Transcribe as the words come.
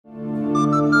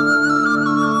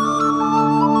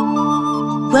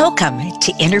Welcome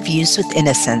to Interviews with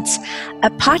Innocence,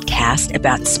 a podcast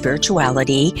about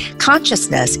spirituality,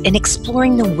 consciousness, and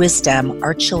exploring the wisdom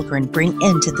our children bring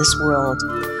into this world.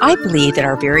 I believe that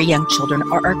our very young children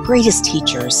are our greatest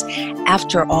teachers.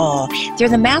 After all, they're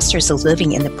the masters of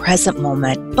living in the present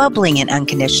moment, bubbling in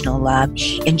unconditional love,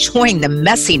 enjoying the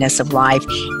messiness of life,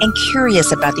 and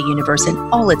curious about the universe in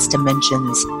all its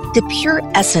dimensions. The pure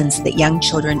essence that young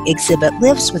children exhibit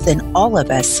lives within all of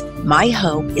us. My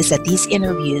hope is that these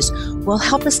interviews will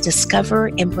help us discover,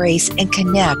 embrace, and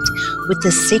connect with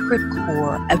the sacred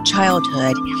core of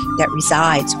childhood that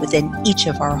resides within each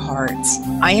of our hearts.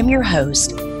 I am your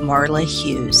host, Marla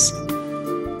Hughes.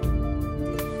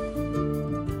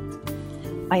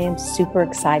 I am super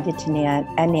excited to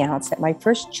announce that my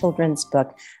first children's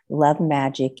book, Love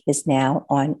Magic, is now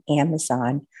on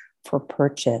Amazon for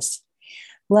purchase.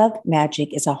 Love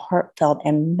Magic is a heartfelt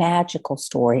and magical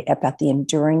story about the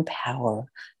enduring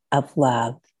power of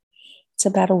love. It's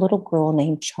about a little girl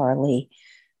named Charlie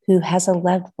who has a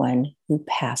loved one who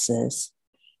passes,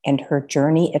 and her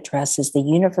journey addresses the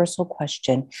universal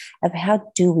question of how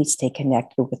do we stay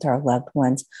connected with our loved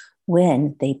ones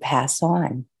when they pass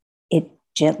on. It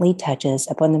gently touches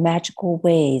upon the magical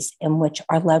ways in which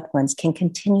our loved ones can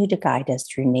continue to guide us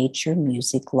through nature,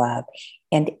 music, love,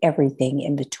 and everything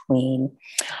in between.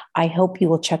 I hope you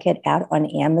will check it out on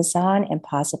Amazon and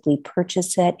possibly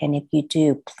purchase it. And if you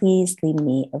do, please leave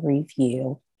me a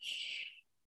review.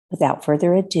 Without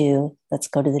further ado, let's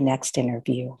go to the next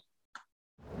interview.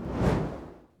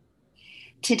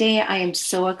 Today, I am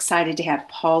so excited to have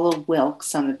Paula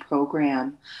Wilkes on the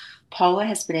program. Paula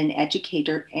has been an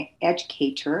educator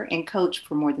and coach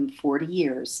for more than 40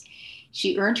 years.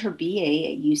 She earned her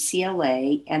BA at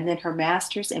UCLA and then her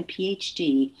master's and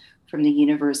PhD from the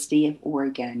University of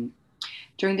Oregon.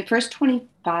 During the first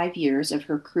 25 years of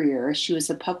her career, she was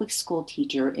a public school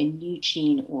teacher in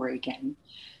Eugene, Oregon.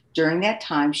 During that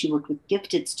time, she worked with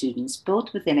gifted students,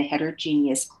 both within a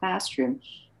heterogeneous classroom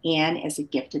and as a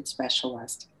gifted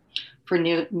specialist. For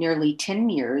nearly 10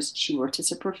 years, she worked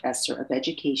as a professor of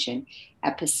education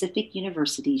at Pacific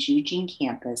University's Eugene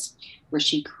campus, where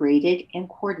she created and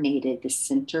coordinated the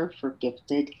Center for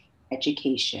Gifted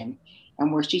Education,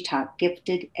 and where she taught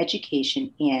gifted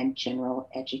education and general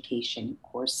education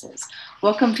courses.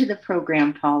 Welcome to the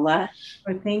program, Paula.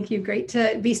 Well, thank you. Great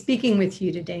to be speaking with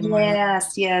you today, Marla.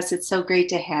 Yes. It's so great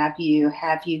to have you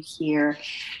here.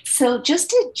 So just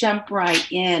to jump right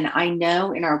in, I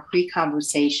know in our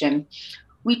pre-conversation,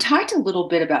 we talked a little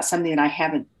bit about something that I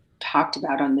haven't talked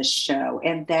about on this show,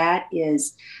 and that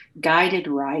is guided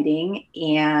writing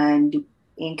and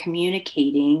in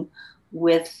communicating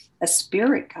with a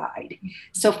spirit guide.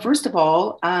 So first of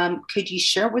all, could you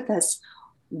share with us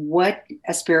what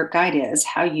a spirit guide is,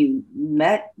 how you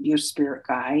met your spirit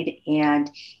guide, and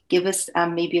give us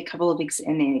maybe a couple of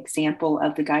an example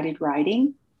of the guided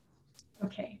writing?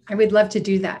 Okay, I would love to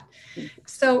do that.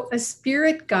 So a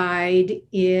spirit guide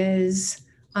is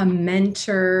a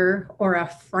mentor or a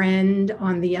friend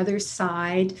on the other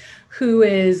side who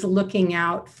is looking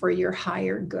out for your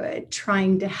higher good,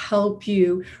 trying to help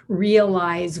you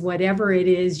realize whatever it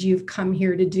is you've come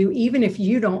here to do, even if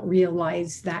you don't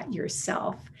realize that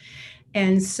yourself.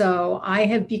 And so I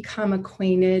have become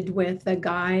acquainted with a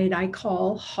guide I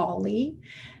call Holly.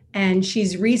 And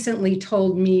she's recently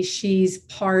told me she's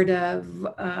part of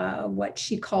what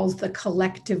she calls the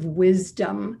collective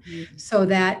wisdom, so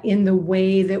that in the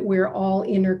way that we're all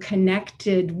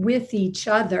interconnected with each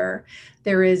other,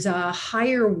 there is a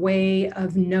higher way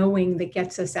of knowing that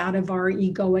gets us out of our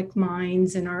egoic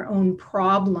minds and our own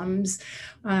problems,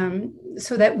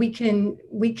 so that we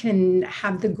can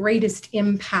have the greatest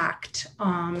impact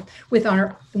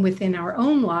within our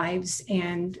own lives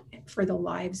and for the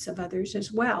lives of others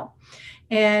as well.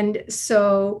 And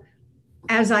so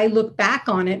as I look back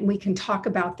on it, and we can talk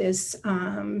about this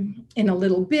in a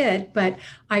little bit, but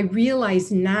I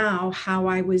realize now how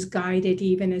I was guided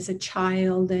even as a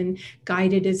child and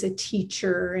guided as a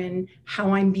teacher, and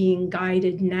how I'm being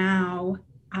guided now,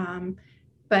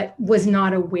 but was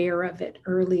not aware of it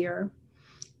earlier.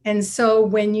 And so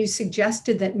when you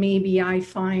suggested that maybe I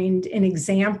find an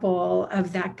example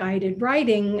of that guided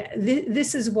writing,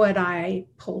 this is what I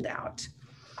pulled out.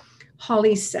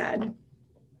 Holly said,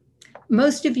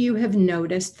 "Most of you have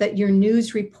noticed that your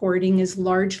news reporting is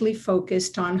largely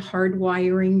focused on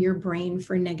hardwiring your brain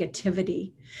for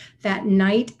negativity. That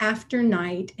night after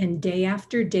night and day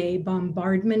after day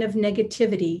bombardment of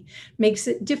negativity makes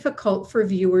it difficult for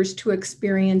viewers to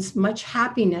experience much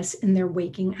happiness in their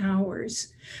waking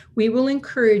hours. We will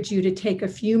encourage you to take a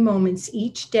few moments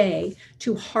each day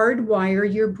to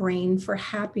hardwire your brain for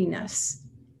happiness.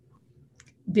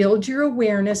 Build your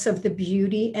awareness of the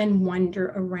beauty and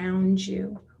wonder around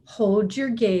you. Hold your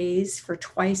gaze for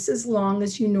twice as long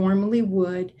as you normally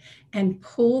would and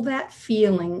pull that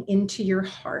feeling into your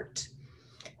heart.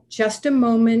 Just a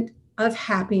moment of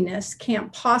happiness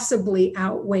can't possibly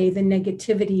outweigh the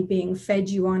negativity being fed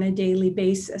you on a daily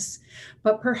basis,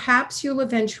 but perhaps you'll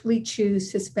eventually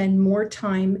choose to spend more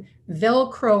time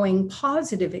Velcroing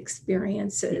positive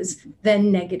experiences than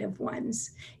negative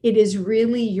ones. It is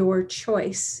really your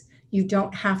choice. You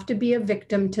don't have to be a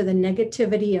victim to the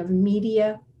negativity of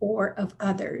media or of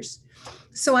others.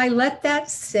 So I let that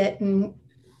sit and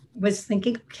was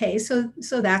thinking, okay, so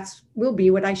that's will be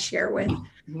what I share with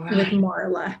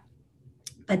Marla.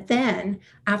 But then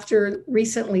after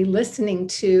recently listening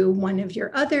to one of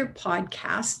your other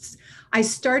podcasts, I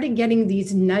started getting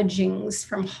these nudgings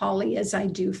from Holly, as I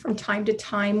do from time to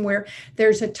time, where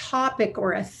there's a topic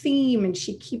or a theme and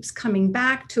she keeps coming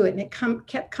back to it, and it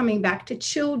kept coming back to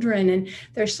children, and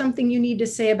there's something you need to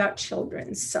say about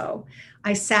children. So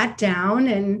I sat down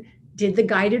and did the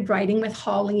guided writing with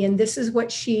Holly, and this is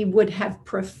what she would have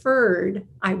preferred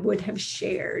I would have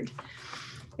shared.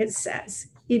 It says,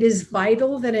 it is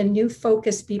vital that a new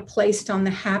focus be placed on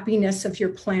the happiness of your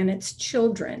planet's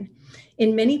children.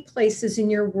 In many places in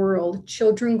your world,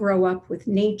 children grow up with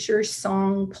nature,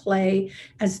 song, play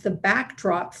as the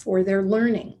backdrop for their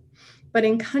learning. But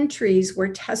in countries where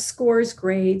test scores,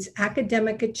 grades,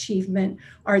 academic achievement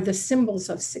are the symbols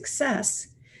of success,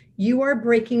 you are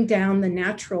breaking down the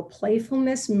natural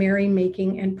playfulness,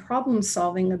 merrymaking, and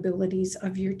problem-solving abilities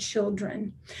of your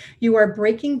children. You are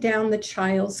breaking down the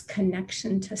child's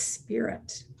connection to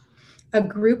spirit. A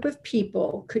group of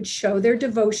people could show their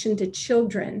devotion to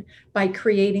children by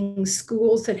creating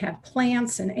schools that have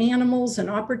plants and animals and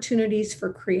opportunities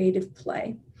for creative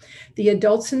play. The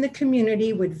adults in the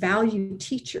community would value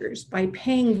teachers by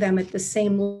paying them at the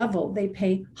same level they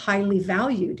pay highly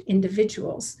valued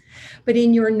individuals. But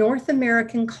in your North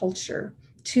American culture,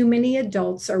 too many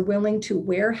adults are willing to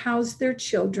warehouse their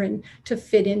children to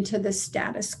fit into the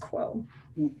status quo.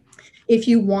 If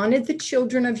you wanted the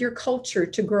children of your culture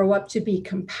to grow up to be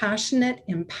compassionate,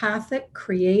 empathic,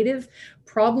 creative,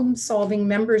 problem-solving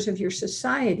members of your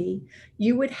society,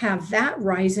 you would have that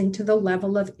rising to the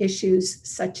level of issues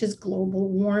such as global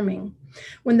warming.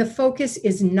 When the focus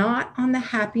is not on the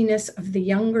happiness of the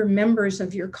younger members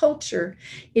of your culture,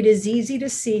 it is easy to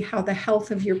see how the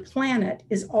health of your planet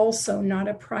is also not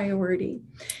a priority.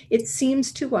 It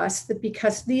seems to us that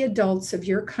because the adults of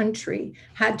your country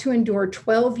had to endure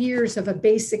 12 years of a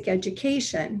basic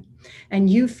education, and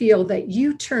you feel that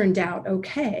you turned out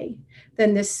okay,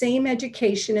 then the same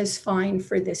education is fine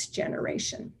for this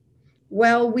generation.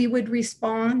 Well, we would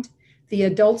respond, the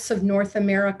adults of North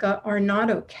America are not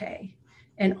okay.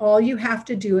 And all you have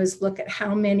to do is look at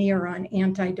how many are on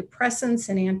antidepressants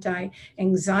and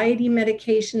anti-anxiety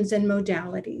medications and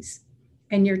modalities.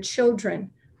 And your children,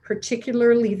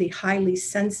 particularly the highly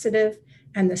sensitive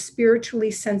and the spiritually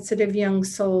sensitive young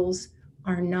souls,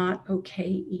 are not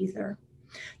okay either.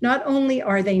 Not only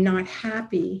are they not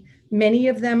happy, many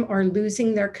of them are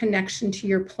losing their connection to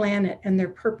your planet and their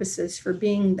purposes for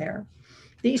being there.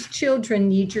 These children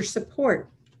need your support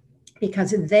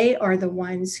because they are the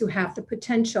ones who have the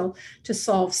potential to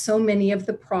solve so many of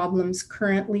the problems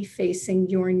currently facing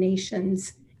your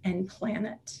nations and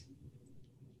planet.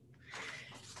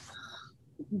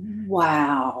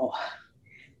 Wow.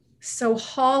 So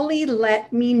Holly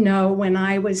let me know when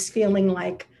I was feeling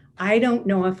like, I don't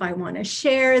know if I want to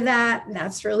share that.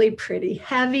 That's really pretty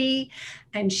heavy.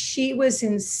 And she was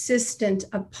insistent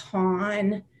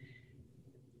upon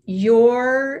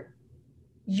your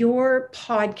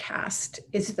podcast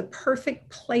is the perfect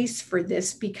place for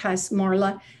this because,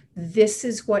 Marla, this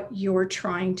is what you're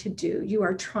trying to do. You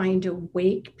are trying to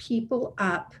wake people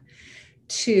up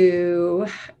to,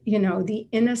 the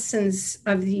innocence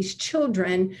of these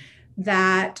children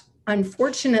that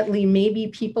unfortunately, maybe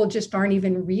people just aren't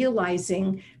even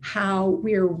realizing how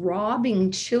we're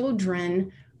robbing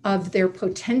children of their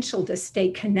potential to stay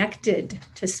connected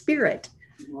to spirit.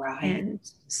 Right. And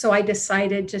so I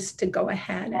decided just to go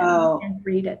ahead and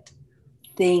read it.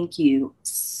 Thank you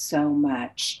so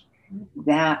much.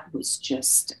 That was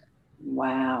just,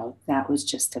 wow. That was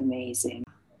just amazing.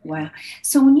 Wow.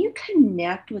 So when you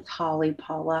connect with Holly,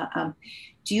 Paula, are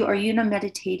you in a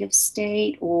meditative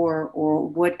state or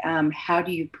what, how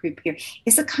do you prepare?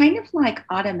 Is it kind of like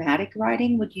automatic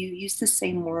writing? Would you use the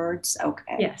same words?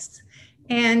 Okay. Yes.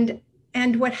 And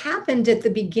what happened at the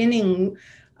beginning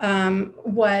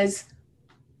was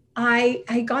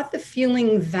I got the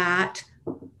feeling that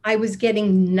I was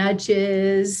getting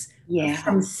nudges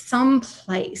from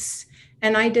someplace.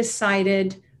 And I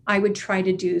decided, I would try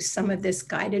to do some of this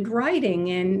guided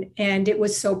writing, and it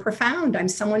was so profound. I'm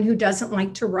someone who doesn't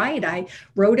like to write. I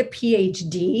wrote a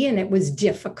PhD and it was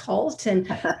difficult,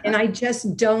 and I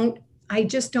just don't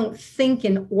think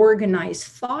in organized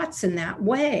thoughts in that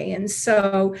way. And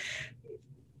so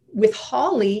with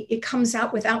Holly, it comes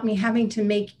out without me having to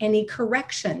make any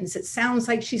corrections. It sounds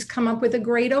like she's come up with a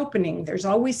great opening. There's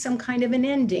always some kind of an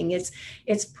ending.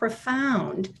 It's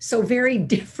profound. So very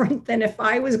different than if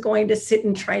I was going to sit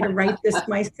and try to write this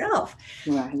myself.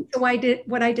 Right. So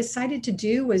what I decided to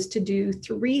do was to do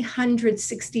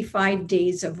 365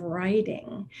 days of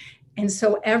writing. And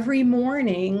so every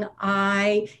morning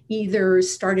I either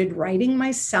started writing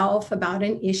myself about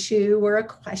an issue or a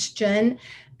question,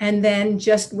 and then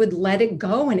just would let it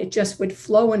go, and it just would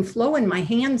flow and flow. And my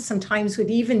hands sometimes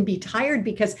would even be tired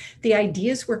because the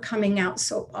ideas were coming out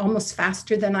so almost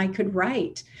faster than I could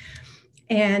write.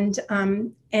 And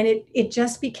it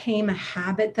just became a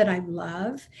habit that I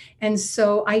love. And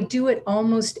so I do it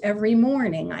almost every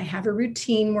morning. I have a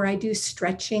routine where I do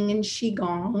stretching and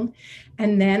Qigong,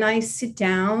 and then I sit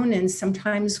down, and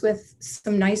sometimes with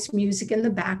some nice music in the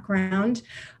background,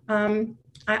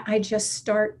 I just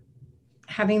start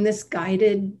having this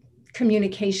guided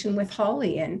communication with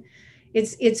Holly. And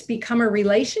it's become a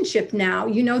relationship now.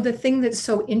 You know, the thing that's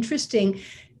so interesting,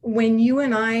 when you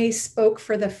and I spoke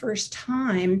for the first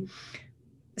time,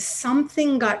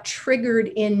 something got triggered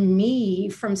in me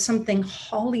from something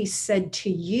Holly said to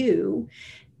you.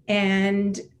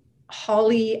 And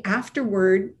Holly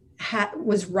afterward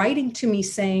was writing to me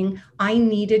saying, I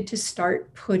needed to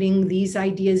start putting these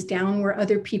ideas down where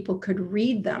other people could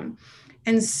read them.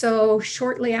 And so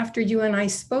shortly after you and I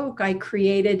spoke, I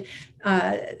created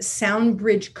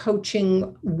SoundBridge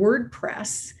Coaching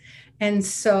WordPress. And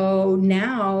so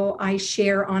now I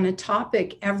share on a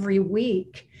topic every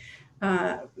week,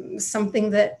 something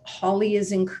that Holly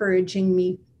is encouraging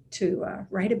me to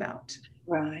write about.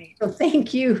 Right. So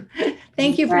thank you.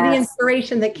 Thank you for the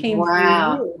inspiration that came through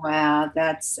you. Wow.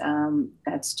 That's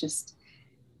just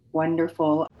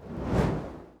wonderful.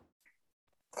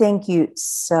 Thank you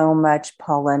so much,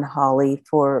 Paula and Holly,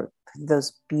 for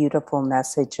those beautiful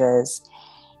messages.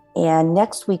 And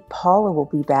next week, Paula will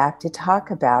be back to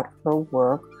talk about her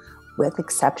work with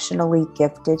exceptionally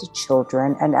gifted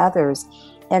children and others,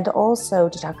 and also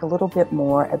to talk a little bit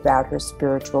more about her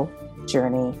spiritual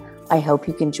journey. I hope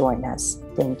you can join us.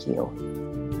 Thank you.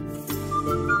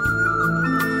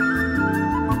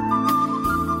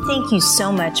 Thank you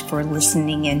so much for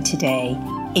listening in today.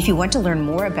 If you want to learn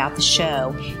more about the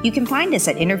show, you can find us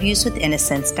at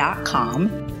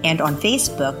interviewswithinnocence.com and on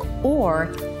Facebook or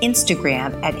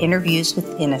Instagram at Interviews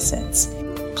with Innocence.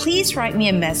 Please write me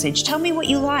a message. Tell me what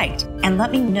you liked and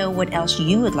let me know what else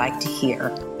you would like to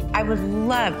hear. I would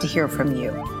love to hear from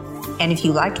you. And if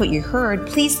you liked what you heard,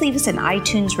 please leave us an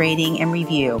iTunes rating and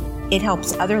review. It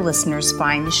helps other listeners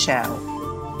find the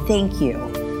show. Thank you.